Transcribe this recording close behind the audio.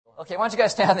Okay, why don't you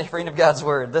guys stand there for reading of God's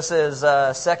Word. This is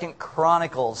 2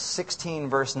 Chronicles 16,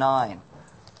 verse 9.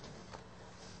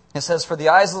 It says, "For the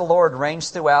eyes of the Lord range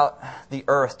throughout the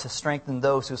earth to strengthen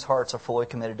those whose hearts are fully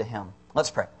committed to Him." Let's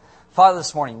pray. Father,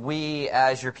 this morning, we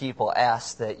as your people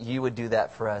ask that you would do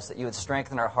that for us, that you would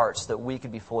strengthen our hearts, that we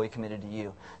could be fully committed to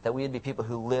you, that we would be people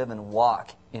who live and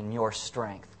walk in your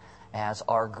strength as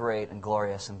our great and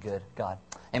glorious and good God.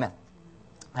 Amen.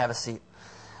 Have a seat.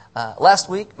 Last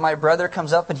week, my brother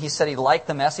comes up and he said he liked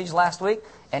the message last week.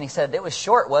 And he said it was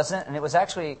short, wasn't it? And it was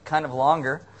actually kind of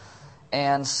longer.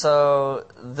 And so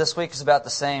this week is about the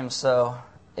same. So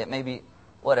it may be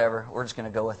whatever. We're just going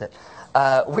to go with it.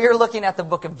 We're looking at the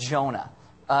book of Jonah.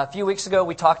 A few weeks ago,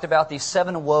 we talked about these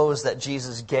 7 woes that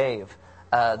Jesus gave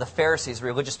the Pharisees,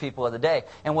 religious people of the day.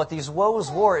 And what these woes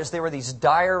were is they were these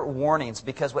dire warnings.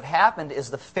 Because what happened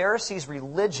is the Pharisees'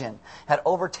 religion had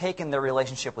overtaken their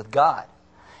relationship with God.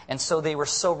 And so they were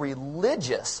so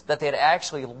religious that they had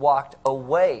actually walked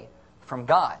away from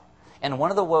God. And one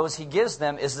of the woes he gives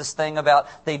them is this thing about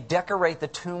they decorate the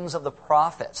tombs of the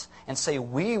prophets and say,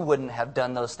 we wouldn't have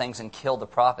done those things and killed the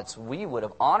prophets. We would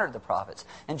have honored the prophets.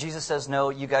 And Jesus says, no,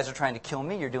 you guys are trying to kill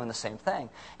me. You're doing the same thing.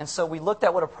 And so we looked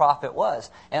at what a prophet was.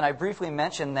 And I briefly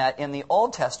mentioned that in the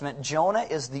Old Testament, Jonah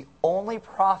is the only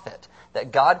prophet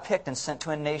that God picked and sent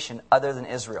to a nation other than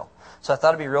Israel. So I thought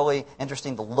it'd be really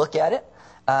interesting to look at it.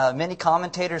 Many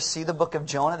commentators see the book of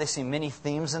Jonah. They see many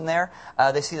themes in there.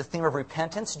 They see the theme of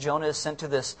repentance. Jonah is sent to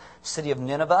this city of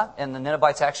Nineveh, and the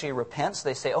Ninevites actually repent. So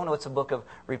they say, oh, no, it's a book of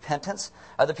repentance.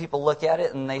 Other people look at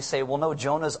it, and they say, well, no,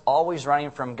 Jonah's always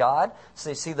running from God. So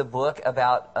they see the book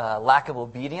about lack of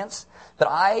obedience. But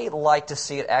I like to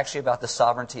see it actually about the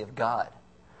sovereignty of God.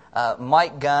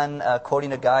 Mike Gunn,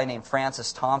 quoting a guy named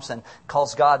Francis Thompson,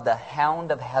 calls God the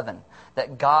hound of heaven.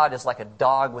 That God is like a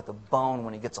dog with a bone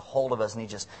when he gets a hold of us and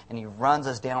he runs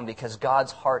us down because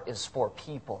God's heart is for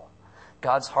people.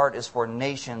 God's heart is for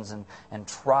nations and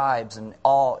tribes and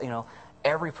all,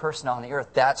 every person on the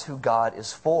earth. That's who God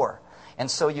is for. And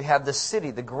so you have this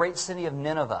city, the great city of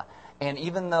Nineveh. And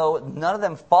even though none of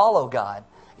them follow God,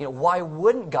 why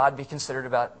wouldn't God be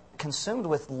consumed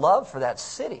with love for that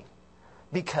city?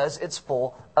 Because it's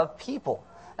full of people.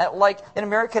 Like in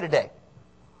America today.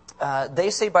 They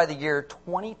say by the year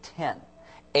 2010,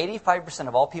 85%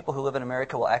 of all people who live in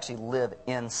America will actually live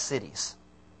in cities.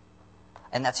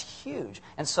 And that's huge.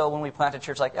 And so when we plant a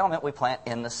church like Element, we plant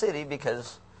in the city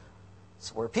because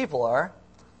it's where people are,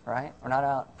 right? We're not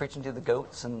out preaching to the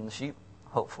goats and the sheep,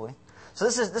 hopefully. So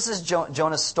this is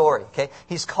Jonah's story, okay?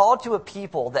 He's called to a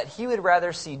people that he would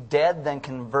rather see dead than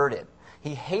converted.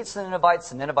 He hates the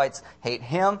Ninevites hate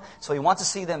him, so he wants to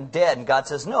see them dead. And God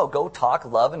says, no, go talk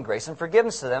love and grace and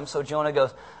forgiveness to them. So Jonah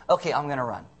goes, okay, I'm going to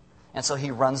run. And so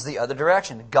he runs the other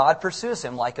direction. God pursues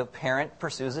him like a parent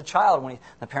pursues a child. When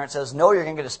the parent says, no, you're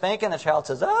going to get a spanking, the child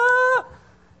says, ah!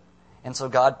 And so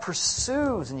God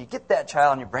pursues, and you get that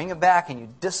child, and you bring him back, and you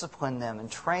discipline them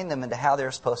and train them into how they're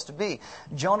supposed to be.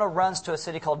 Jonah runs to a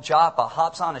city called Joppa,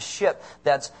 hops on a ship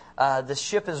the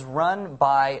ship is run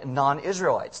by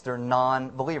non-Israelites. They're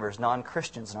non-believers,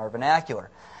 non-Christians in our vernacular.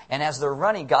 And as they're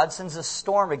running, God sends a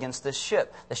storm against this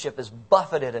ship. The ship is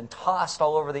buffeted and tossed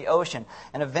all over the ocean.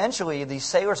 And eventually, these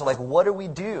sailors are like, what do we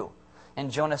do?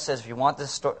 And Jonah says, if you want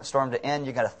this storm to end,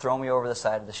 you've got to throw me over the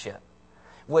side of the ship.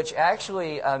 Which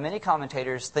actually, many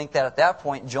commentators think that at that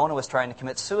point, Jonah was trying to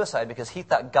commit suicide because he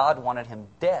thought God wanted him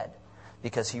dead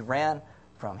because he ran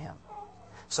from him.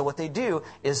 So what they do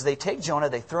is they take Jonah,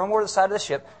 they throw him over the side of the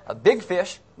ship, a big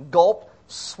fish, gulp,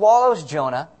 swallows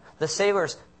Jonah. The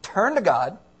sailors turn to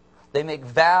God. They make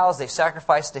vows, they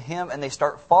sacrifice to him, and they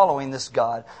start following this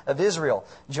God of Israel.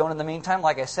 Jonah, in the meantime,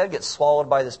 like I said, gets swallowed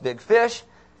by this big fish.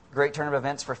 Great turn of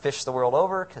events for fish the world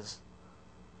over because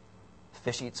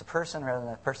fish eats a person rather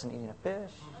than a person eating a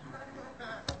fish.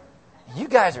 You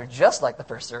guys are just like the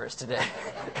first service today.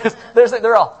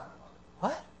 They're all,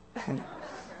 what?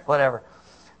 Whatever.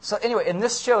 So anyway, and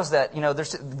this shows that,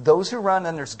 there's those who run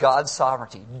and there's God's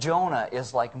sovereignty. Jonah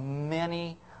is like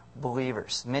many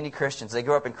believers, many Christians. They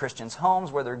grow up in Christians'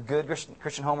 homes, whether they're a good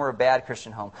Christian home or a bad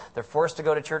Christian home. They're forced to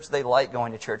go to church. They like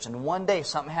going to church. And one day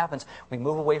something happens. We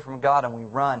move away from God and we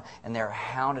run and they're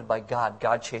hounded by God.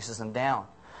 God chases them down.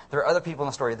 There are other people in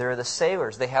the story. There are the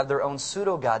sailors. They have their own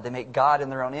pseudo-God. They make God in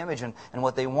their own image and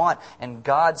what they want. And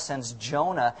God sends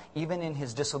Jonah, even in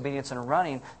his disobedience and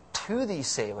running, to these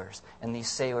sailors. And these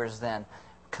sailors then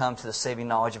come to the saving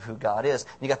knowledge of who God is.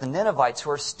 And you got the Ninevites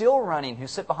who are still running, who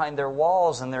sit behind their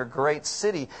walls in their great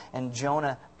city. And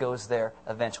Jonah goes there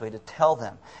eventually to tell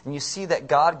them. And you see that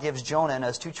God gives Jonah and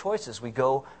us 2 choices. We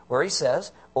go where he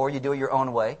says, or you do it your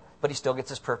own way. But he still gets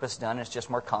his purpose done. And it's just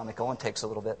more comical and takes a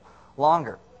little bit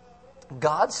longer.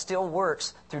 God still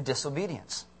works through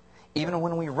disobedience. Even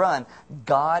when we run,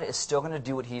 God is still going to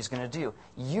do what He's going to do.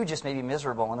 You just may be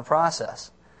miserable in the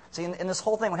process. See, in this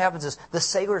whole thing, what happens is the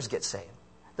sailors get saved.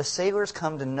 The sailors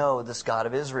come to know this God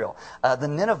of Israel. The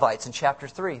Ninevites in chapter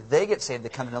 3, they get saved. They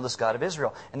come to know this God of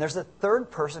Israel. And there's a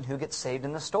third person who gets saved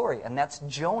in the story, and that's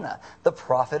Jonah, the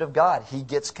prophet of God. He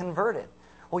gets converted.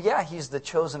 Well, yeah, he's the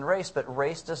chosen race, but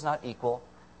race does not equal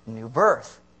new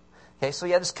birth. Okay, so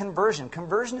this conversion.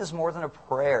 Conversion is more than a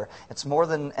prayer. It's more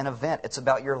than an event. It's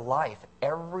about your life.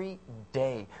 Every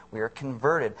day we are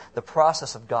converted. The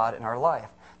process of God in our life.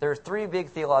 There are 3 big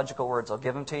theological words. I'll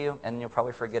give them to you, and you'll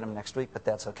probably forget them next week, but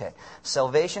that's okay.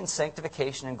 Salvation,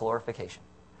 sanctification, and glorification.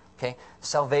 Okay?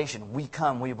 Salvation, we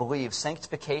come, we believe.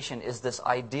 Sanctification is this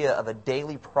idea of a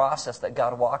daily process that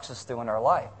God walks us through in our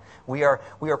life. We are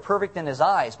perfect in His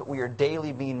eyes, but we are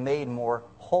daily being made more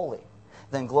holy.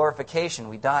 Then glorification,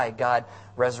 we die. God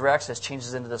resurrects us,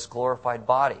 changes into this glorified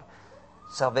body.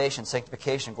 Salvation,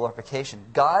 sanctification, glorification.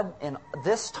 God, in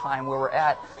this time where we're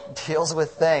at, deals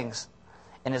with things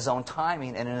in His own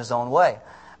timing and in His own way.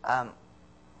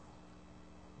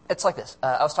 It's like this.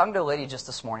 I was talking to a lady just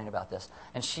this morning about this,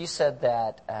 and she said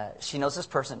that she knows this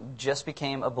person just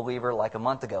became a believer like a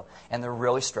month ago, and they're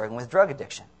really struggling with drug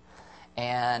addiction.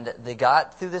 And they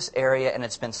got through this area, and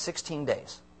it's been 16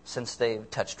 days since they've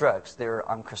touched drugs. They're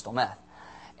on crystal meth.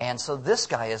 And so this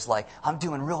guy is like, I'm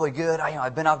doing really good.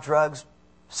 I've been off drugs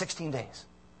 16 days.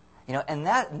 And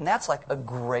that's like a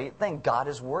great thing. God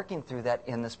is working through that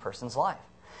in this person's life.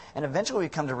 And eventually we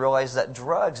come to realize that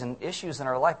drugs and issues in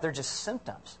our life, they're just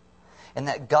symptoms. And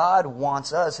that God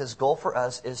wants us, His goal for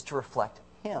us is to reflect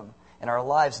Him in our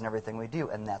lives and everything we do.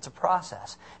 And that's a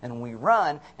process. And when we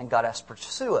run and God has to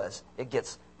pursue us, it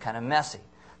gets kind of messy.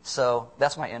 So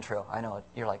that's my intro. I know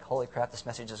you're like, holy crap, this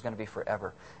message is going to be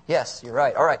forever. Yes, you're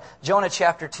right. All right, Jonah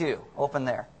chapter 2. Open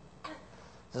there.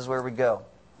 This is where we go.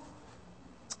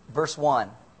 Verse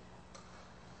 1.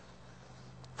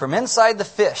 From inside the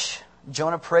fish,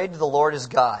 Jonah prayed to the Lord his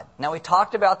God. Now, we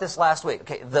talked about this last week.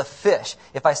 Okay, the fish.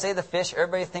 If I say the fish,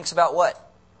 everybody thinks about what?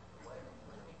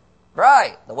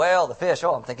 Right, the whale, the fish.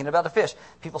 Oh, I'm thinking about the fish.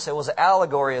 People say, well, is it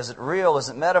allegory? Is it real? Is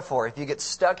it metaphor? If you get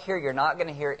stuck here, you're not going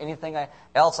to hear anything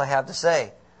else I have to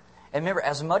say. And remember,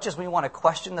 as much as we want to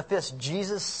question the fish,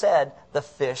 Jesus said the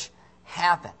fish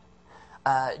happened.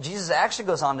 Jesus actually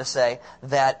goes on to say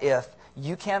that if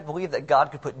you can't believe that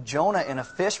God could put Jonah in a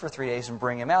fish for 3 days and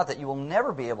bring him out, that you will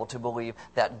never be able to believe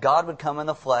that God would come in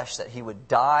the flesh, that He would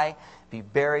die, be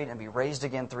buried, and be raised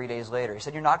again 3 days later. He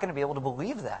said you're not going to be able to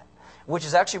believe that, which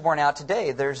is actually borne out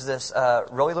today. There's this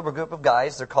really liberal group of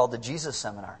guys, they're called the Jesus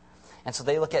Seminar. And so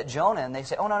they look at Jonah and they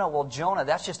say, oh, no, well, Jonah,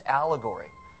 that's just allegory.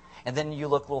 And then you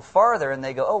look a little farther and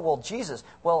they go, oh, well, Jesus.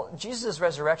 Well, Jesus'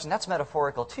 resurrection, that's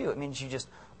metaphorical too. It means you just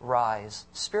rise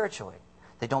spiritually.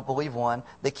 They don't believe one,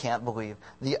 they can't believe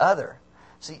the other.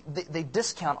 See, they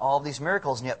discount all of these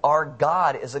miracles, and yet our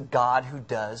God is a God who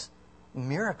does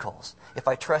miracles. If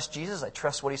I trust Jesus, I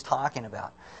trust what He's talking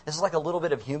about. This is like a little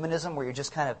bit of humanism where you're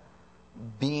just kind of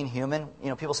being human.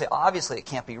 People say, obviously it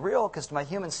can't be real because to my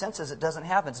human senses it doesn't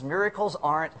happen. Miracles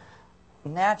aren't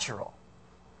natural.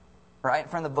 Right?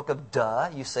 From the book of Duh,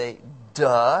 you say,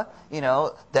 duh,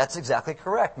 that's exactly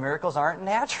correct. Miracles aren't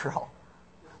natural.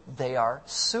 They are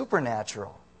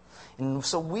supernatural. And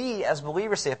so we, as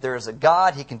believers, say if there is a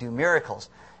God, He can do miracles.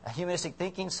 Humanistic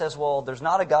thinking says, well, there's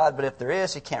not a God, but if there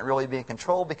is, He can't really be in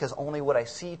control because only what I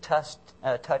see, touch,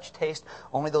 taste,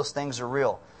 only those things are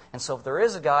real. And so if there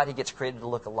is a God, He gets created to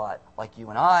look a lot like you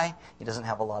and I. He doesn't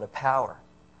have a lot of power.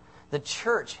 The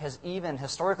church has even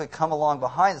historically come along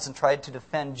behind this and tried to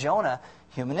defend Jonah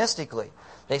humanistically.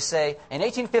 They say, in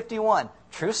 1851,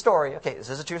 true story, okay, this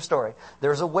is a true story,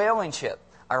 there was a whaling ship,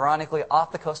 ironically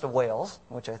off the coast of Wales,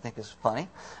 which I think is funny.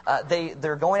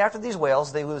 They're going after these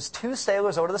whales. They lose 2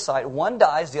 sailors over to the side. One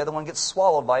dies, the other one gets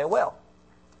swallowed by a whale.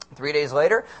 3 days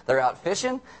later, they're out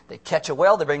fishing. They catch a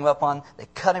whale. They bring him up on, they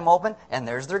cut him open, and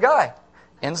there's their guy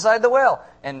inside the whale.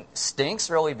 And stinks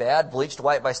really bad, bleached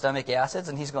white by stomach acids.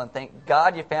 And he's going, thank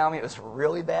God you found me. It was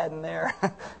really bad in there.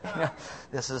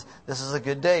 This is a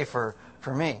good day for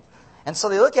me. And so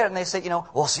they look at it and they say,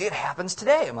 well, see, it happens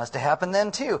today. It must have happened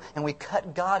then too. And we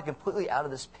cut God completely out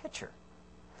of this picture.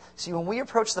 See, when we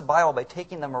approach the Bible by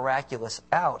taking the miraculous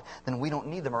out, then we don't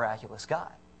need the miraculous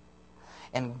God.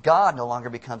 And God no longer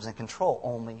becomes in control,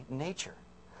 only nature.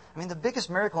 I mean, the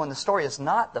biggest miracle in the story is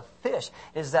not the fish.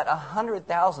 It is that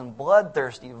 100,000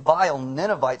 bloodthirsty, vile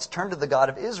Ninevites turned to the God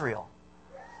of Israel.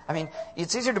 I mean,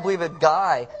 it's easier to believe a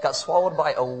guy got swallowed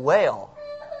by a whale.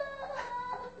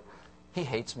 He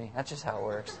hates me. That's just how it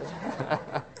works.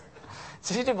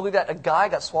 So you to believe that a guy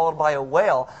got swallowed by a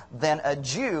whale, then a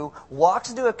Jew walks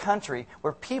into a country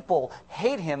where people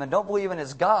hate him and don't believe in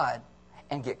his God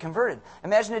and get converted.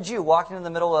 Imagine a Jew walking in the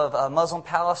middle of Muslim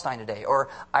Palestine today, or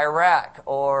Iraq,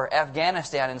 or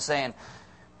Afghanistan, and saying,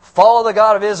 follow the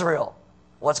God of Israel.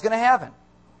 What's going to happen?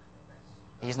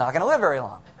 He's not going to live very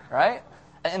long, right?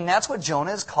 And that's what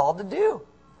Jonah is called to do.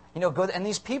 Go, and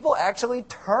these people actually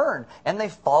turn and they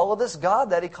follow this God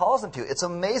that he calls them to. It's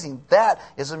amazing. That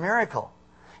is a miracle.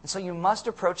 And so you must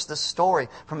approach this story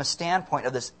from a standpoint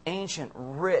of this ancient,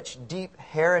 rich, deep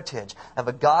heritage of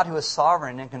a God who is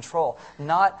sovereign and in control.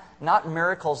 Not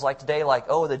miracles like today, like,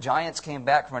 oh, the Giants came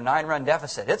back from a 9-run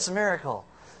deficit. It's a miracle.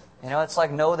 It's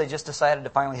like, no, they just decided to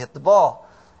finally hit the ball.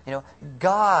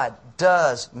 God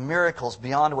does miracles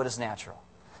beyond what is natural.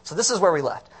 So this is where we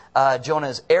left. Jonah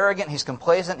is arrogant, he's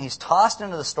complacent, he's tossed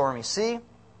into the stormy sea.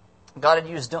 God had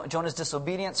used Jonah's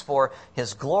disobedience for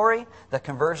his glory, the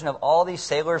conversion of all these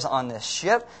sailors on this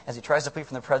ship as he tries to flee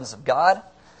from the presence of God.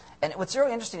 And what's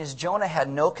really interesting is Jonah had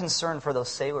no concern for those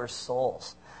sailors'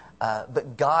 souls.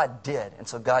 But God did, and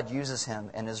so God uses him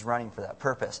and is running for that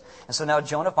purpose. And so now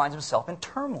Jonah finds himself in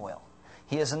turmoil.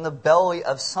 He is in the belly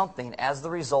of something as the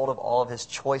result of all of his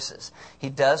choices. He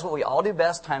does what we all do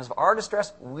best. Times of our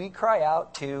distress, we cry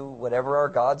out to whatever our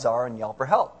gods are and yell for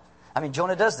help.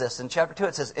 Jonah does this. In chapter 2,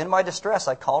 it says, in my distress,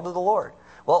 I called to the Lord.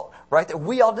 Well, right there,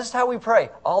 this is how we pray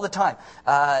all the time.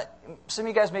 Some of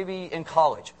you guys may be in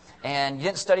college, and you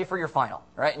didn't study for your final,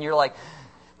 right? And you're like,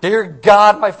 dear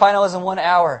God, my final is in 1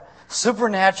 hour.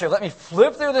 Supernatural. Let me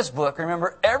flip through this book,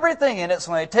 remember everything in it,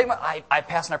 so when I take I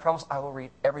pass and I promise I will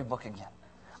read every book again.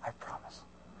 I promise.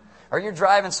 Or you're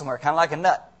driving somewhere, kind of like a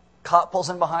nut. Cop pulls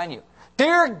in behind you.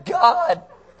 Dear God,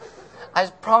 I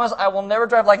promise I will never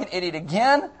drive like an idiot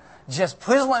again. Just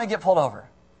please let me get pulled over.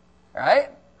 All right?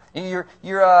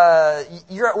 You're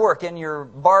at work and you're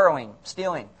borrowing,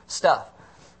 stealing stuff,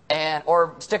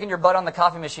 or sticking your butt on the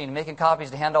coffee machine and making copies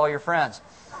to hand to all your friends.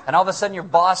 And all of a sudden your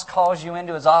boss calls you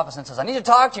into his office and says, I need to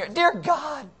talk to you. Dear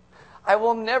God, I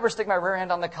will never stick my rear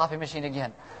end on the coffee machine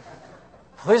again.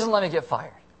 Please don't let me get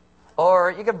fired.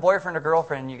 Or you get a boyfriend or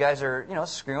girlfriend and you guys are,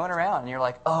 screwing around and you're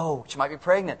like, oh, she might be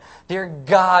pregnant. Dear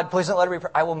God, please don't let her be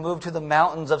pregnant. I will move to the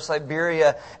mountains of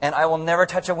Siberia and I will never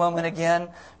touch a woman again.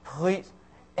 Please.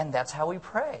 And that's how we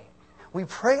pray. We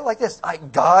pray like this,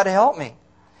 God help me.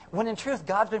 When in truth,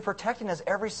 God's been protecting us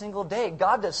every single day.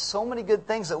 God does so many good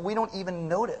things that we don't even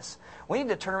notice. We need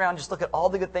to turn around and just look at all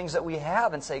the good things that we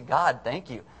have and say, God, thank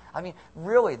you.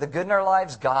 Really, the good in our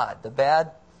lives, God. The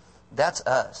bad, that's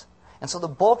us. And so the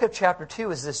bulk of chapter 2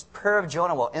 is this prayer of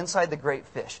Jonah while inside the great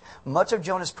fish. Much of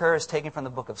Jonah's prayer is taken from the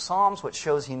book of Psalms, which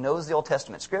shows he knows the Old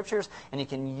Testament scriptures, and he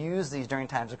can use these during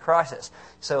times of crisis.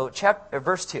 So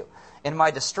verse 2, in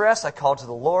my distress I called to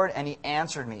the Lord, and he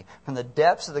answered me. From the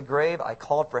depths of the grave I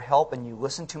called for help, and you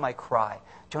listened to my cry.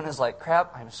 Jonah's like,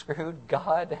 crap, I'm screwed.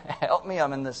 God, help me,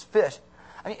 I'm in this fish.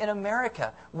 In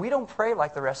America, we don't pray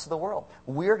like the rest of the world.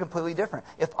 We're completely different.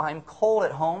 If I'm cold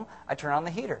at home, I turn on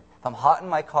the heater. If I'm hot in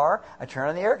my car, I turn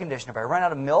on the air conditioner. If I run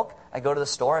out of milk, I go to the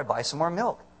store, I buy some more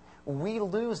milk. We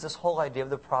lose this whole idea of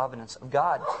the providence of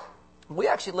God. We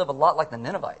actually live a lot like the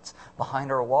Ninevites,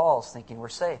 behind our walls, thinking we're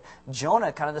safe.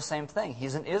 Jonah, kind of the same thing.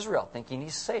 He's in Israel, thinking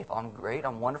he's safe. I'm great,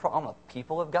 I'm wonderful, I'm a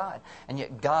people of God. And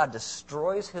yet God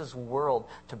destroys his world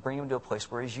to bring him to a place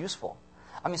where he's useful.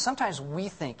 Sometimes we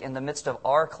think in the midst of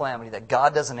our calamity that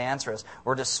God doesn't answer us.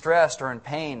 We're distressed or in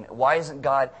pain. Why isn't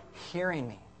God hearing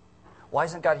me? Why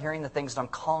isn't God hearing the things that I'm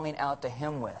calling out to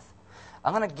him with?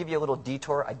 I'm going to give you a little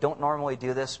detour. I don't normally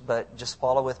do this, but just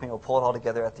follow with me. We'll pull it all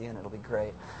together at the end. It'll be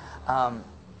great.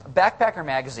 Backpacker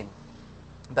Magazine,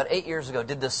 about 8 years ago,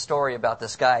 did this story about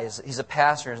this guy. He's a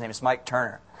pastor. His name is Mike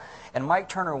Turner. And Mike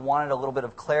Turner wanted a little bit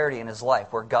of clarity in his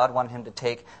life where God wanted him to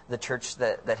take the church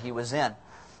that he was in.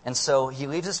 And so he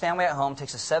leaves his family at home,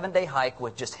 takes a 7-day hike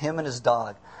with just him and his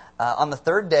dog. On the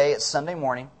 3rd day, it's Sunday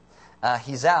morning,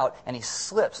 he's out and he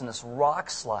slips in this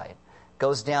rock slide,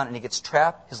 goes down and he gets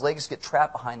trapped. His legs get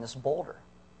trapped behind this boulder.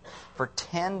 For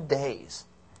 10 days,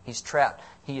 he's trapped.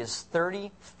 He is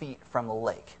 30 feet from the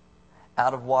lake,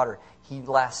 out of water. He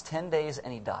lasts 10 days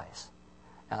and he dies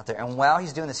out there. And while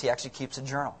he's doing this, he actually keeps a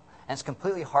journal. And it's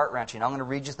completely heart-wrenching. I'm going to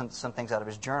read you some things out of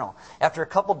his journal. After a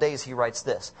couple days, he writes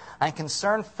this. I'm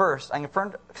concerned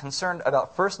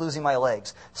about first losing my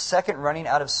legs. Second, running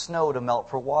out of snow to melt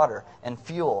for water and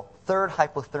fuel. Third,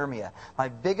 hypothermia. My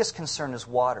biggest concern is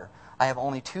water. I have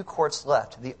only 2 quarts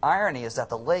left. The irony is that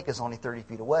the lake is only 30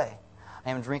 feet away.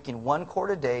 I am drinking 1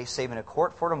 quart a day, saving a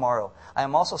quart for tomorrow. I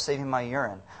am also saving my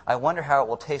urine. I wonder how it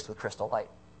will taste with Crystal Light.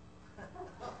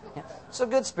 Yeah. So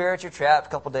good spirits, you're trapped a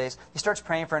couple days. He starts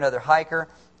praying for another hiker.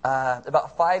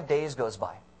 About 5 days goes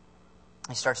by.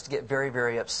 He starts to get very,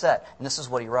 very upset. And this is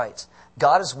what he writes.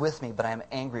 God is with me, but I am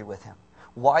angry with him.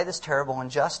 Why this terrible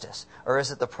injustice? Or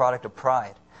is it the product of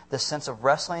pride? This sense of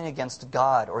wrestling against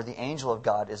God or the angel of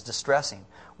God is distressing.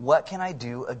 What can I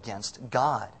do against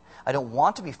God? I don't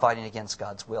want to be fighting against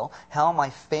God's will. How am I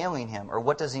failing him? Or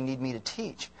what does he need me to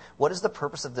teach? What is the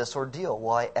purpose of this ordeal?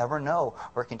 Will I ever know?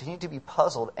 Or continue to be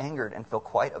puzzled, angered, and feel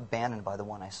quite abandoned by the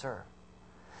one I serve?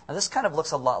 Now this kind of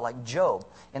looks a lot like Job.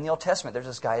 In the Old Testament, there's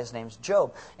this guy, his name's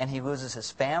Job, and he loses his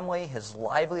family, his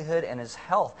livelihood, and his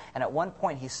health. And at one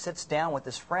point, he sits down with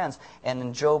his friends, and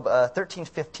in Job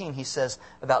 13:15, he says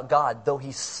about God, though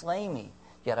he slay me,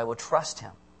 yet I will trust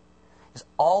him. There's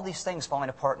all these things falling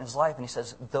apart in his life, and he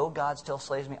says, though God still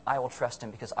slays me, I will trust him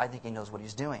because I think he knows what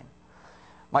he's doing.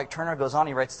 Mike Turner goes on,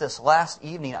 he writes this, last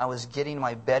evening I was getting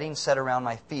my bedding set around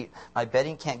my feet. My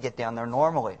bedding can't get down there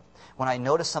normally. When I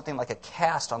noticed something like a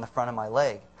cast on the front of my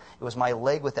leg, it was my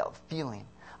leg without feeling.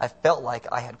 I felt like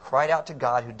I had cried out to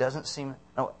God who doesn't seem...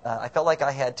 I felt like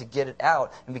I had to get it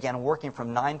out and began working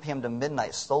from 9 p.m. to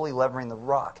midnight, slowly levering the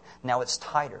rock. Now it's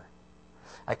tighter.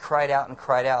 I cried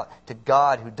out to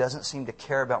God who doesn't seem to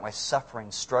care about my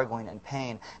suffering, struggling, and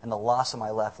pain, and the loss of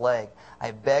my left leg.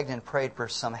 I begged and prayed for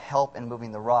some help in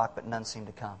moving the rock, but none seemed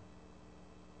to come.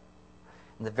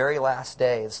 And the very last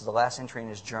day, this is the last entry in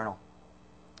his journal,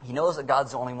 he knows that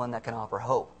God's the only one that can offer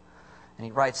hope. And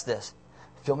he writes this,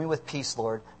 fill me with peace,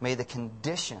 Lord. May the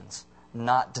conditions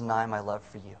not deny my love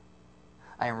for you.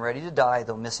 I am ready to die,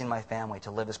 though missing my family.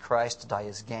 To live as Christ, to die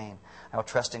as gain. I will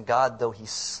trust in God, though he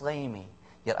slay me.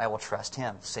 Yet I will trust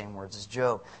him. The same words as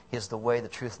Job. He is the way, the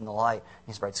truth, and the light.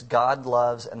 And he writes, God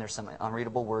loves, and there's some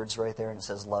unreadable words right there, and it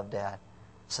says, love Dad.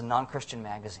 It's a non-Christian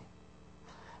magazine.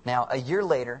 Now, a year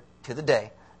later, to the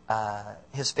day,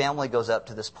 his family goes up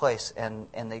to this place, and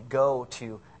they go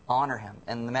to honor him.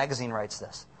 And the magazine writes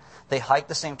this. They hiked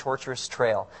the same torturous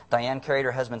trail. Diane carried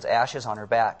her husband's ashes on her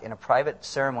back. In a private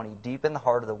ceremony deep in the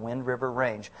heart of the Wind River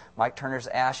Range, Mike Turner's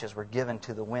ashes were given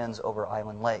to the winds over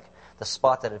Island Lake, the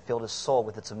spot that had filled his soul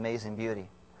with its amazing beauty.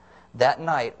 That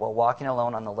night, while walking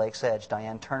alone on the lake's edge,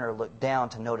 Diane Turner looked down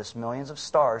to notice millions of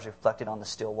stars reflected on the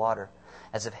still water,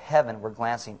 as if heaven were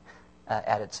glancing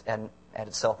at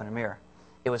itself in a mirror.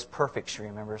 It was perfect, she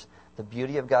remembers, the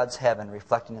beauty of God's heaven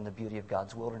reflecting in the beauty of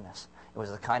God's wilderness. It was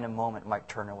the kind of moment Mike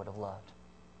Turner would have loved.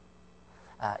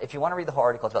 If you want to read the whole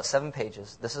article, it's about 7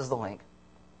 pages. This is the link.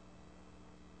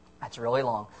 It's really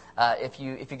long. If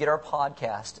you get our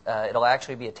podcast, it'll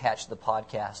actually be attached to the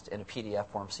podcast in a PDF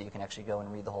form, so you can actually go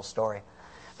and read the whole story.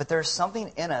 But there's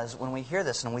something in us when we hear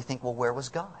this and we think, well, where was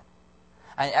God?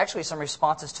 And actually, some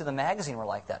responses to the magazine were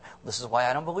like that. This is why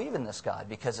I don't believe in this God,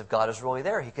 because if God is really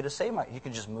there, he could have saved he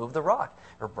could just move the rock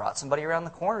or brought somebody around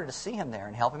the corner to see him there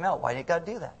and help him out. Why didn't God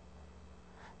do that?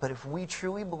 But if we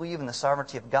truly believe in the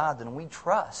sovereignty of God, then we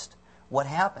trust what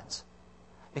happens.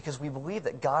 Because we believe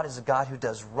that God is a God who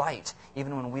does right,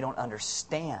 even when we don't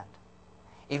understand.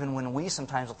 Even when we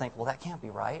sometimes will think, well, that can't be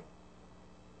right.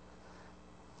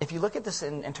 If you look at this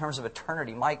in terms of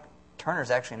eternity, Mike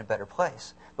Turner's actually in a better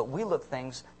place. But we look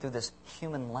things through this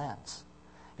human lens.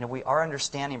 Our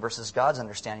understanding versus God's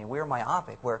understanding, we are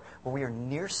myopic, where we are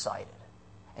nearsighted.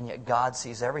 And yet God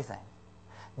sees everything.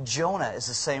 Jonah is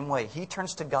the same way. He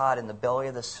turns to God in the belly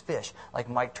of this fish, like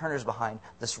Mike Turner's behind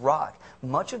this rock.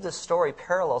 Much of this story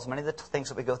parallels many of the things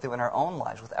that we go through in our own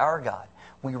lives with our God.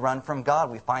 We run from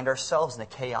God. We find ourselves in a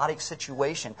chaotic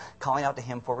situation, calling out to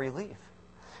him for relief.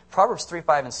 Proverbs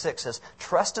 3:5-6 says,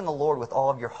 trust in the Lord with all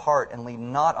of your heart and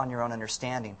lean not on your own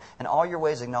understanding. In all your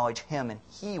ways acknowledge him, and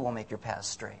he will make your paths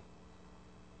straight.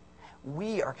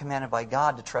 We are commanded by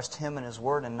God to trust him and his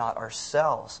word and not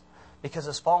ourselves. Because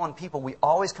as fallen people, we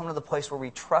always come to the place where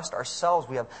we trust ourselves.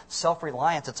 We have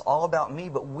self-reliance. It's all about me.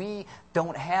 But we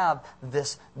don't have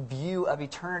this view of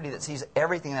eternity that sees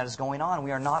everything that is going on.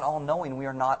 We are not all-knowing. We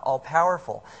are not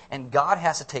all-powerful. And God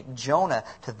has to take Jonah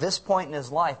to this point in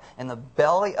his life in the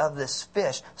belly of this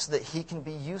fish so that he can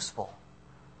be useful.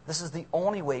 This is the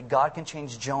only way God can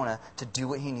change Jonah to do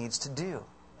what he needs to do.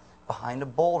 Behind a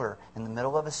boulder, in the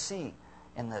middle of a sea,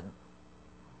 in the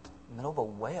middle of a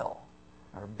whale.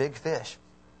 Or a big fish.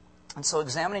 And so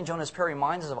examining Jonah's prayer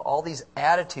reminds us of all these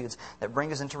attitudes that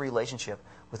bring us into relationship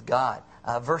with God.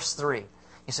 Verse 3,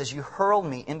 he says, you hurled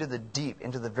me into the deep,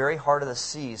 into the very heart of the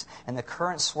seas, and the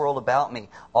currents swirled about me.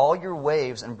 All your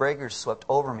waves and breakers swept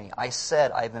over me. I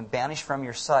said, I have been banished from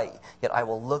your sight, yet I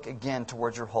will look again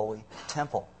towards your holy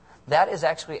temple. That is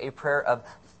actually a prayer of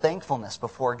thankfulness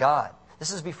before God.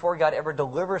 This is before God ever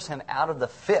delivers him out of the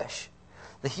fish.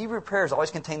 The Hebrew prayers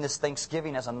always contain this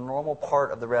thanksgiving as a normal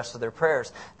part of the rest of their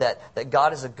prayers. That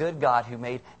God is a good God who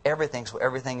made everything, so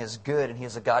everything is good, and He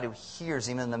is a God who hears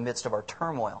even in the midst of our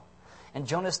turmoil. And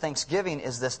Jonah's thanksgiving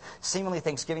is this seemingly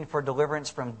thanksgiving for deliverance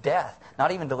from death,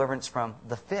 not even deliverance from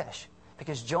the fish.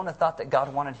 Because Jonah thought that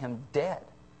God wanted him dead.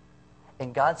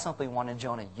 And God simply wanted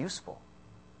Jonah useful.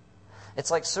 It's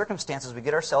like circumstances we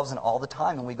get ourselves in all the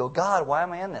time, and we go, God, why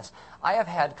am I in this? I have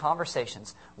had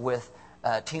conversations with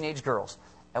teenage girls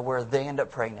where they end up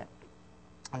pregnant.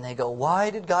 And they go, why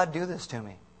did God do this to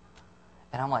me?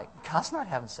 And I'm like, God's not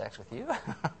having sex with you.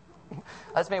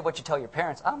 That's maybe what you tell your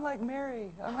parents. I'm like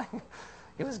Mary.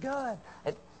 It was God.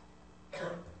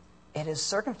 It is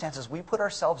circumstances we put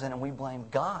ourselves in, and we blame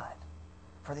God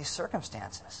for these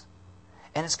circumstances.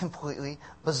 And it's completely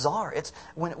bizarre. It's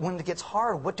when it gets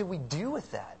hard, what do we do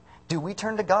with that? Do we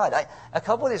turn to God? A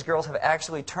couple of these girls have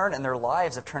actually turned, and their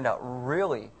lives have turned out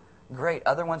really great.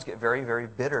 Other ones get very, very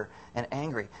bitter and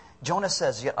angry. Jonah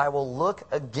says, yet I will look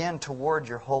again toward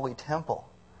your holy temple.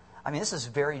 I mean, this is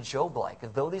very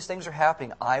Job-like. Though these things are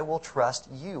happening, I will trust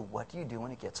you. What do you do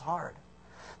when it gets hard?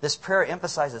 This prayer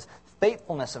emphasizes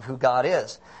faithfulness of who God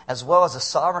is, as well as the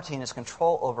sovereignty and His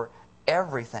control over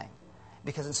everything.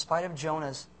 Because in spite of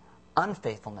Jonah's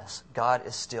unfaithfulness, God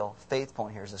is still faithful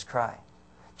and hears his cry.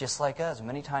 Just like us,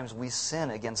 many times we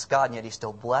sin against God, and yet He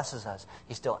still blesses us.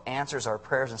 He still answers our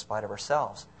prayers in spite of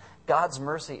ourselves. God's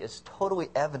mercy is totally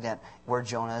evident where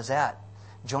Jonah is at.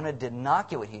 Jonah did not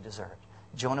get what he deserved.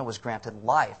 Jonah was granted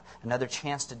life, another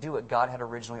chance to do what God had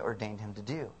originally ordained him to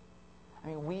do. I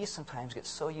mean, we sometimes get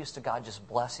so used to God just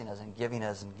blessing us and giving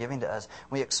to us.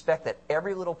 We expect that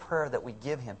every little prayer that we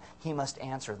give Him, He must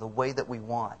answer the way that we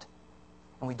want.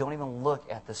 And we don't even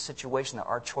look at the situation that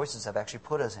our choices have actually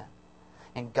put us in.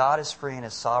 And God is free in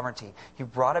His sovereignty. He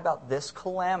brought about this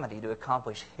calamity to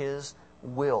accomplish His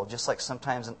will, just like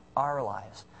sometimes in our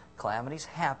lives, calamities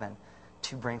happen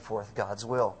to bring forth God's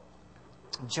will.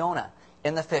 Jonah,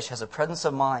 in the fish, has a presence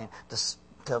of mind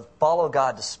to follow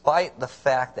God despite the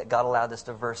fact that God allowed this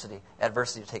adversity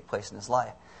to take place in his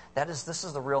life. This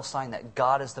is the real sign that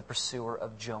God is the pursuer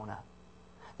of Jonah.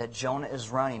 That Jonah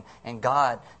is running, and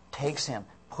God takes him,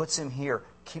 puts him here,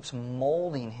 keeps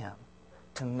molding him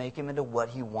to make him into what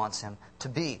He wants him to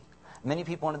be. Many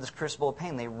people under this crucible of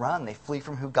pain, they run, they flee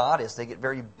from who God is. They get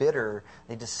very bitter.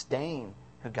 They disdain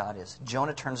who God is.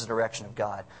 Jonah turns the direction of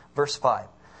God. Verse 5.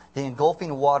 The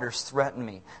engulfing waters threatened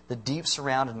me. The deep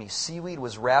surrounded me. Seaweed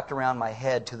was wrapped around my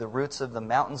head. To the roots of the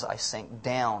mountains I sank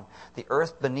down. The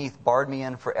earth beneath barred me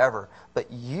in forever.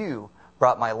 But you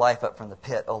brought my life up from the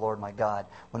pit, O Lord my God.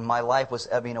 When my life was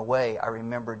ebbing away, I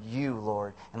remembered you,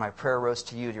 Lord, and my prayer rose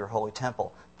to you, to your holy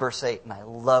temple. Verse 8, and I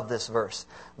love this verse.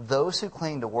 Those who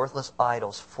cling to worthless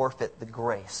idols forfeit the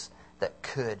grace that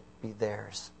could be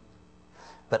theirs.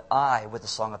 But I, with a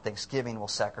song of thanksgiving, will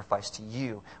sacrifice to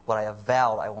you. What I have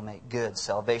vowed, I will make good.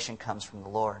 Salvation comes from the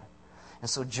Lord. And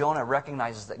so Jonah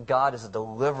recognizes that God is a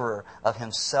deliverer of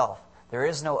himself. There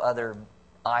is no other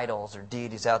idols or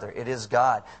deities out there. It is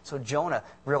God. So Jonah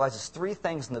realizes three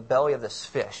things in the belly of this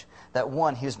fish. That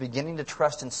one, he was beginning to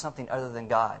trust in something other than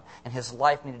God. And his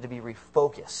life needed to be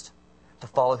refocused to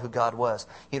follow who God was.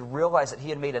 He had realized that he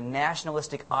had made a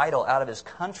nationalistic idol out of his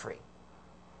country.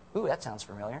 Ooh, that sounds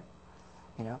familiar.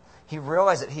 You know, he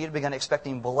realized that he had begun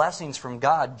expecting blessings from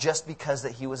God just because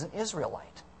that he was an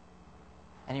Israelite.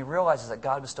 And he realizes that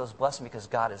God bestows blessing because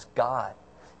God is God.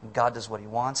 And God does what He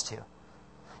wants to.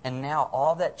 And now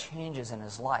all that changes in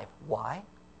his life. Why?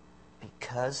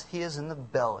 Because he is in the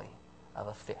belly of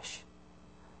a fish.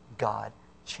 God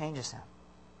changes him.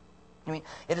 I mean,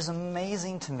 it is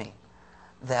amazing to me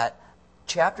that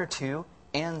chapter 2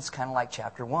 ends kind of like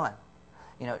chapter 1.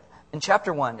 You know, in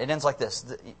chapter 1, it ends like this.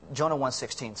 Jonah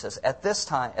 1:16 says, At this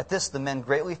the men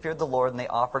greatly feared the Lord, and they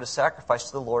offered a sacrifice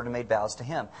to the Lord and made vows to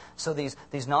Him. So these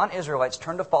non-Israelites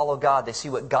turn to follow God. They see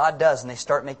what God does, and they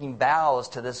start making vows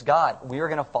to this God. We are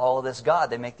going to follow this God.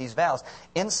 They make these vows.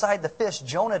 Inside the fish,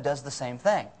 Jonah does the same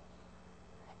thing.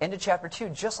 Into chapter 2,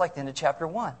 just like the end of chapter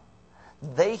 1.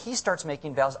 He starts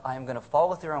making vows. I am going to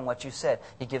follow through on what you said.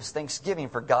 He gives thanksgiving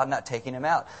for God not taking him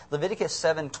out. Leviticus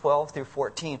 7:12 through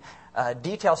 14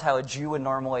 details how a Jew would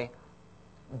normally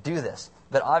do this.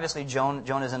 But obviously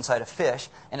Jonah's inside a fish,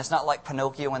 and it's not like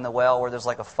Pinocchio in the well where there's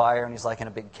like a fire and he's like in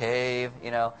a big cave.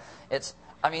 You know, it's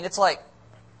like.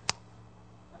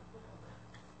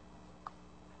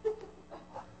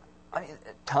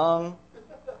 Tongue.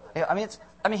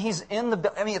 He's in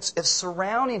the. It's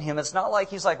surrounding him. It's not like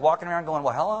he's like walking around going,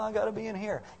 "Well, how long I got to be in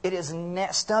here?" It is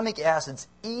stomach acids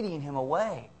eating him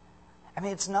away. I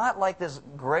mean, it's not like this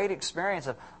great experience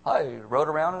of, I rode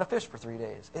around in a fish for 3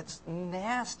 days. It's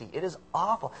nasty. It is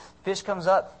awful. Fish comes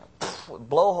up,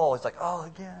 blowhole. It's like, oh,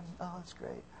 again. Oh, it's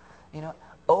great.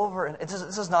 Over. And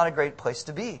this is not a great place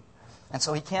to be. And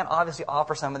so he can't obviously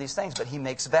offer some of these things, but he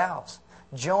makes vows.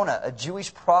 Jonah, a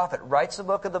Jewish prophet, writes a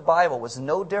book of the Bible, was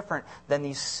no different than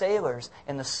these sailors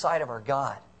in the sight of our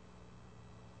God.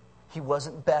 He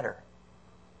wasn't better.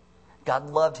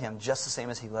 God loved him just the same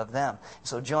as he loved them.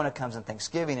 So Jonah comes in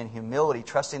thanksgiving and humility,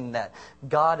 trusting that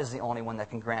God is the only one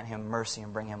that can grant him mercy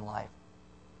and bring him life.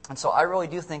 And so I really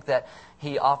do think that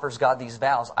he offers God these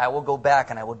vows. I will go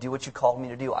back and I will do what you called me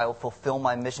to do. I will fulfill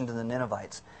my mission to the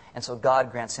Ninevites. And so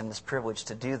God grants him this privilege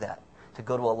to do that, to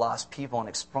go to a lost people and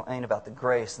explain about the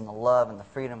grace and the love and the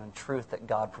freedom and truth that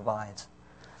God provides.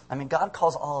 I mean, God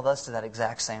calls all of us to that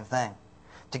exact same thing.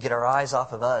 To get our eyes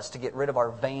off of us, to get rid of our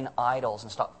vain idols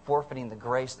and stop forfeiting the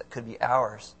grace that could be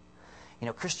ours.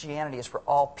 Christianity is for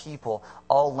all people,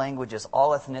 all languages, all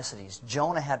ethnicities.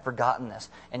 Jonah had forgotten this,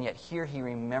 and yet here he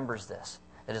remembers this.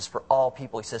 It is for all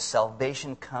people. He says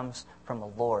salvation comes from the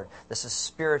Lord. This is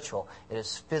spiritual. It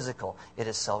is physical. It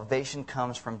is salvation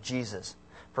comes from Jesus.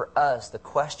 For us, the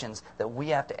questions that we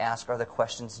have to ask are the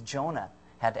questions Jonah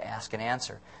had to ask and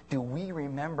answer. Do we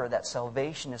remember that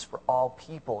salvation is for all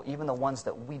people, even the ones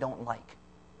that we don't like?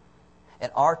 In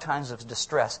our times of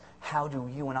distress, how do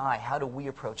we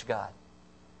approach God?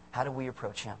 How do we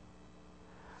approach Him?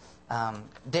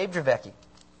 Dave Dravecky.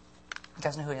 You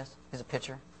guys know who he is? He's a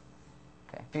pitcher.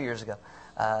 Okay, a few years ago.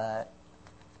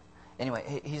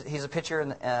 Anyway, he's a pitcher in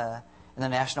the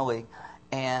National League,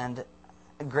 and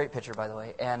a great pitcher, by the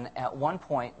way. And at one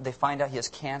point, they find out he has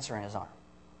cancer in his arm.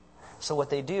 So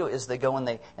what they do is they go and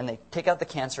they take out the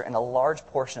cancer and a large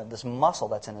portion of this muscle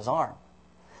that's in his arm.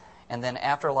 And then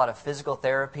after a lot of physical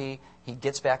therapy, he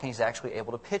gets back and he's actually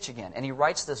able to pitch again. And he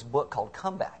writes this book called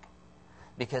Comeback,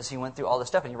 because he went through all this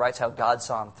stuff, and he writes how God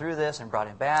saw him through this and brought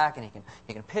him back, and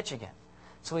he can pitch again.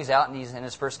 So he's out and he's in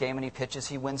his first game and he pitches.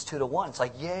 He wins 2-1. It's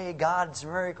like, yay, God's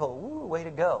miracle. Woo, way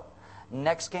to go.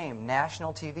 Next game,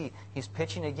 national TV. He's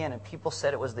pitching again, and people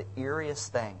said it was the eeriest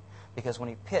thing, because when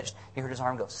he pitched, he heard his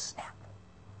arm go snap.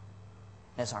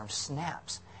 And his arm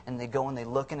snaps. And they go and they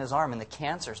look in his arm, and the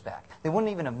cancer's back. They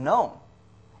wouldn't even have known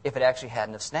if it actually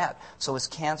hadn't have snapped. So his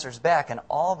cancer's back, and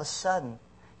all of a sudden,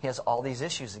 he has all these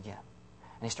issues again.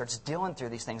 And he starts dealing through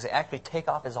these things. They actually take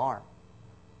off his arm.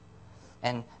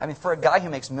 And, I mean, for a guy who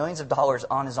makes millions of dollars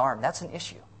on his arm, that's an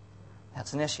issue.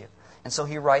 That's an issue. And so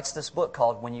he writes this book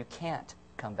called When You Can't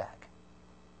Come Back.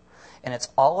 And it's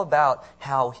all about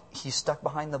how he's stuck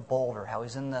behind the boulder, how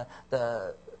he's in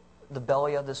the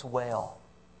belly of this whale.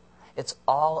 It's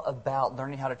all about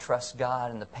learning how to trust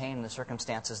God in the pain and the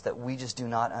circumstances that we just do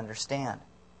not understand.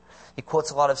 He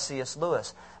quotes a lot of C.S.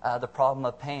 Lewis, The Problem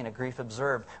of Pain, A Grief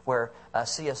Observed, where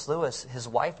C.S. Lewis, his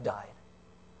wife died.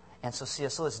 And so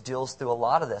C.S. Lewis deals through a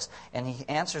lot of this. And he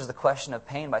answers the question of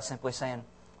pain by simply saying,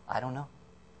 I don't know.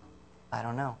 I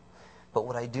don't know. But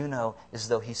what I do know is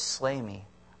though He slay me,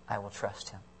 I will trust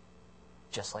Him.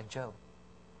 Just like Job.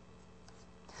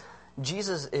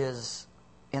 Jesus is,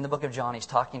 in the book of John, he's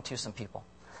talking to some people.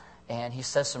 And he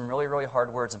says some really, really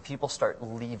hard words, and people start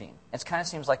leaving. It kind of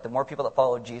seems like the more people that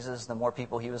followed Jesus, the more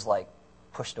people he was like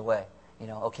pushed away.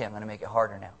 Okay, I'm going to make it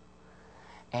harder now.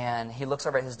 And he looks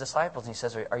over at his disciples and he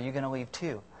says, are you going to leave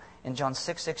too? In John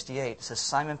 6:68, it says,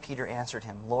 Simon Peter answered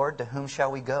him, Lord, to whom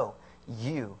shall we go?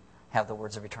 You have the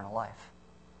words of eternal life.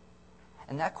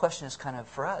 And that question is kind of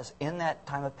for us. In that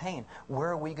time of pain, where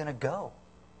are we going to go?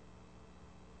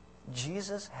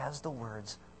 Jesus has the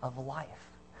words of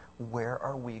life. Where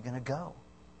are we going to go?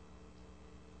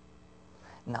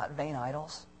 Not vain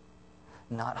idols,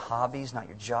 not hobbies, not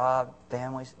your job,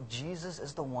 families. Jesus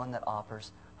is the one that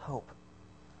offers hope.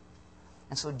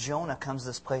 And so Jonah comes to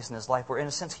this place in his life where, in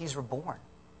a sense, he's reborn.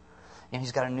 And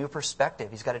he's got a new perspective.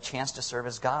 He's got a chance to serve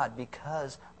as God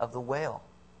because of the whale.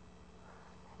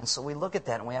 And so we look at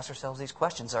that and we ask ourselves these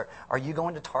questions. Are you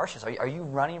going to Tarshish? Are you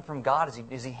running from God?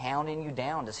 Is he hounding you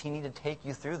down? Does He need to take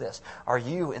you through this? Are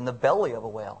you in the belly of a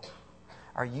whale?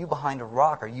 Are you behind a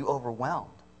rock? Are you overwhelmed?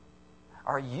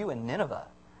 Are you in Nineveh,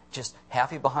 just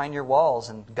happy behind your walls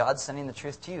and God's sending the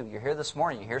truth to you? You're here this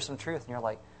morning, you hear some truth, and you're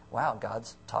like, wow,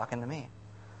 God's talking to me.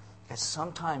 Because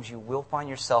sometimes you will find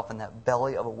yourself in that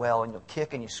belly of a whale, and you'll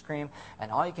kick and you scream,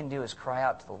 and all you can do is cry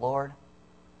out to the Lord,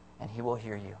 and He will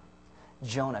hear you.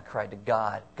 Jonah cried to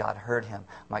God. God heard him.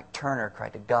 Mike Turner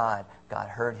cried to God. God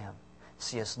heard him.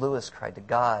 C.S. Lewis cried to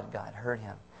God. God heard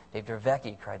him. Dave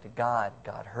Dravecky cried to God.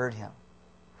 God heard him.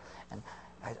 And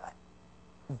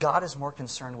God is more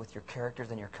concerned with your character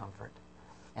than your comfort.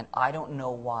 And I don't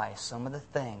know why some of the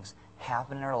things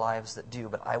happen in our lives that do,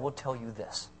 but I will tell you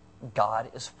this. God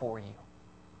is for you.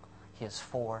 He is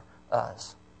for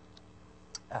us.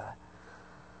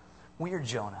 We are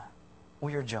Jonah.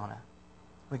 We are Jonah.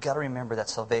 We've got to remember that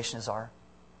salvation is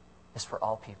for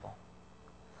all people.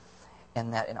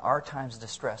 And that in our times of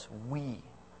distress, we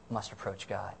must approach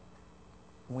God.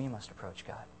 We must approach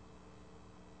God.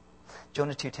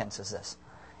 Jonah 2:10 says this,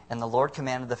 "And the Lord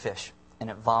commanded the fish, and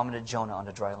it vomited Jonah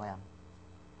onto dry land."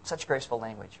 Such graceful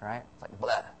language, right? It's like,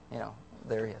 blah,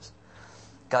 there he is.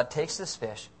 God takes this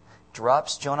fish,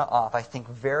 drops Jonah off, I think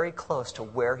very close to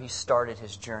where he started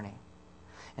his journey.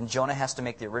 And Jonah has to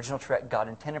make the original trek God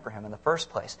intended for him in the first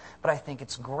place. But I think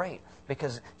it's great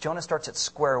because Jonah starts at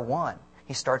square one.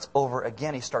 He starts over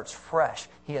again. He starts fresh.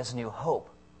 He has new hope.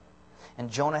 And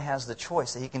Jonah has the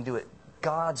choice that he can do it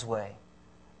God's way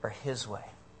or his way.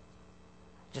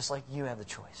 Just like you have the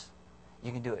choice.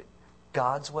 You can do it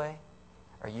God's way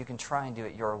or you can try and do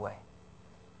it your way.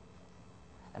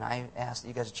 And I ask that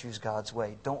you guys choose God's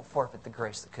way. Don't forfeit the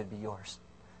grace that could be yours.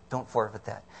 Don't forfeit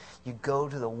that. You go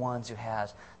to the one who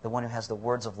has the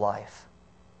words of life.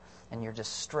 And your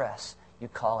distress, you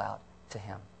call out to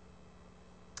him.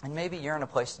 And maybe you're in a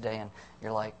place today and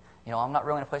you're like, I'm not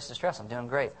really in a place of distress. I'm doing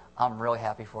great. I'm really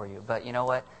happy for you. But you know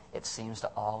what? It seems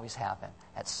to always happen.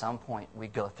 At some point, we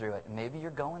go through it. Maybe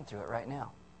you're going through it right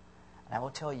now. And I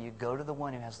will tell you, go to the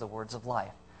one who has the words of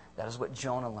life. That is what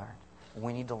Jonah learned.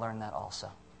 We need to learn that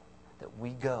also. That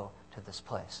we go to this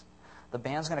place. The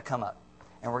band's going to come up.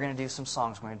 And we're going to do some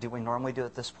songs. We're going to do what we normally do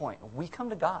at this point. We come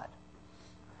to God.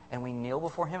 And we kneel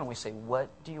before him and we say, what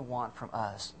do you want from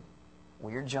us?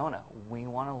 We're Jonah. We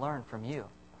want to learn from you.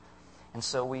 And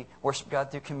so we worship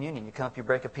God through communion. You come up, you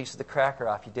break a piece of the cracker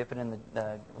off. You dip it in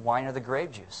the wine or the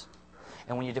grape juice.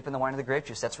 And when you dip in the wine or the grape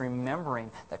juice, that's remembering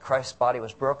that Christ's body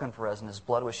was broken for us and his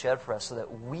blood was shed for us so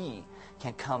that we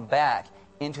can come back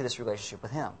into this relationship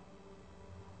with him.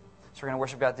 So we're going to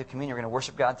worship God through communion. We're going to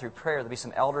worship God through prayer. There'll be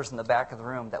some elders in the back of the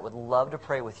room that would love to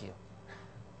pray with you.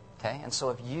 Okay? And so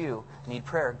if you need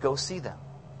prayer, go see them.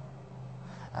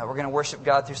 We're going to worship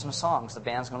God through some songs. The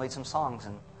band's going to lead some songs,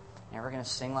 and we're going to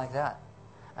sing like that.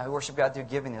 We worship God through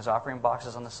giving. There's offering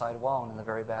boxes on the side wall and in the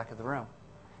very back of the room.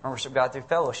 We worship God through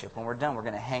fellowship. When we're done, we're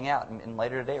going to hang out, and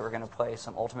later today, we're going to play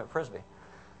some ultimate frisbee.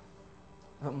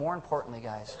 But more importantly,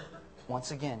 guys,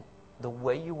 once again, the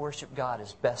way you worship God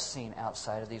is best seen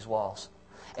outside of these walls.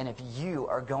 And if you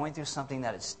are going through something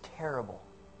that is terrible,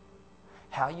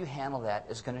 how you handle that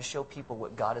is going to show people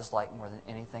what God is like more than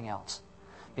anything else.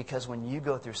 Because when you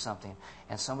go through something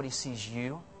and somebody sees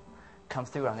you come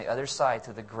through on the other side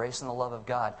through the grace and the love of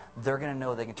God, they're going to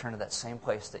know they can turn to that same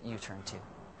place that you turn to.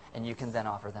 And you can then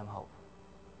offer them hope.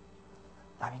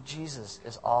 Jesus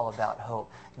is all about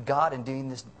hope. God, in doing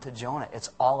this to Jonah,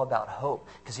 it's all about hope.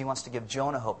 Because he wants to give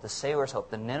Jonah hope, the sailors hope,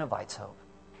 the Ninevites hope.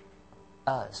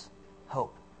 Us,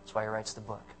 hope. That's why he writes the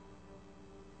book.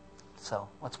 So,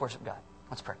 let's worship God.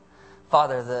 Let's pray.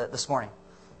 Father, this morning,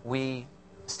 we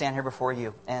stand here before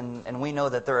you. And we know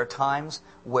that there are times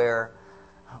where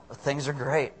things are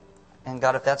great. And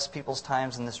God, if that's people's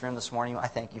times in this room this morning, I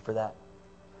thank you for that.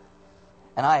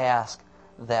 And I ask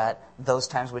that those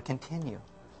times would continue.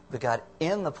 But God,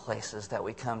 in the places that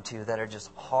we come to that are just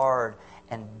hard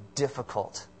and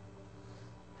difficult,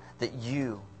 that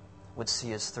you would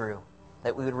see us through.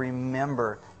 That we would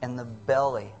remember in the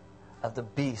belly of the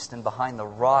beast and behind the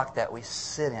rock that we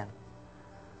sit in,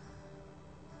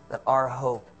 that our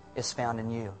hope is found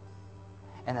in you.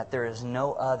 And that there is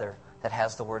no other that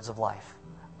has the words of life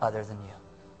other than you.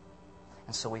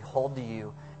 And so we hold to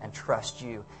you and trust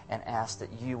you and ask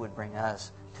that you would bring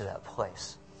us to that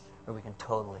place where we can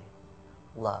totally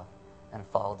love and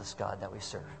follow this God that we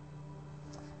serve.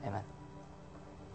 Amen.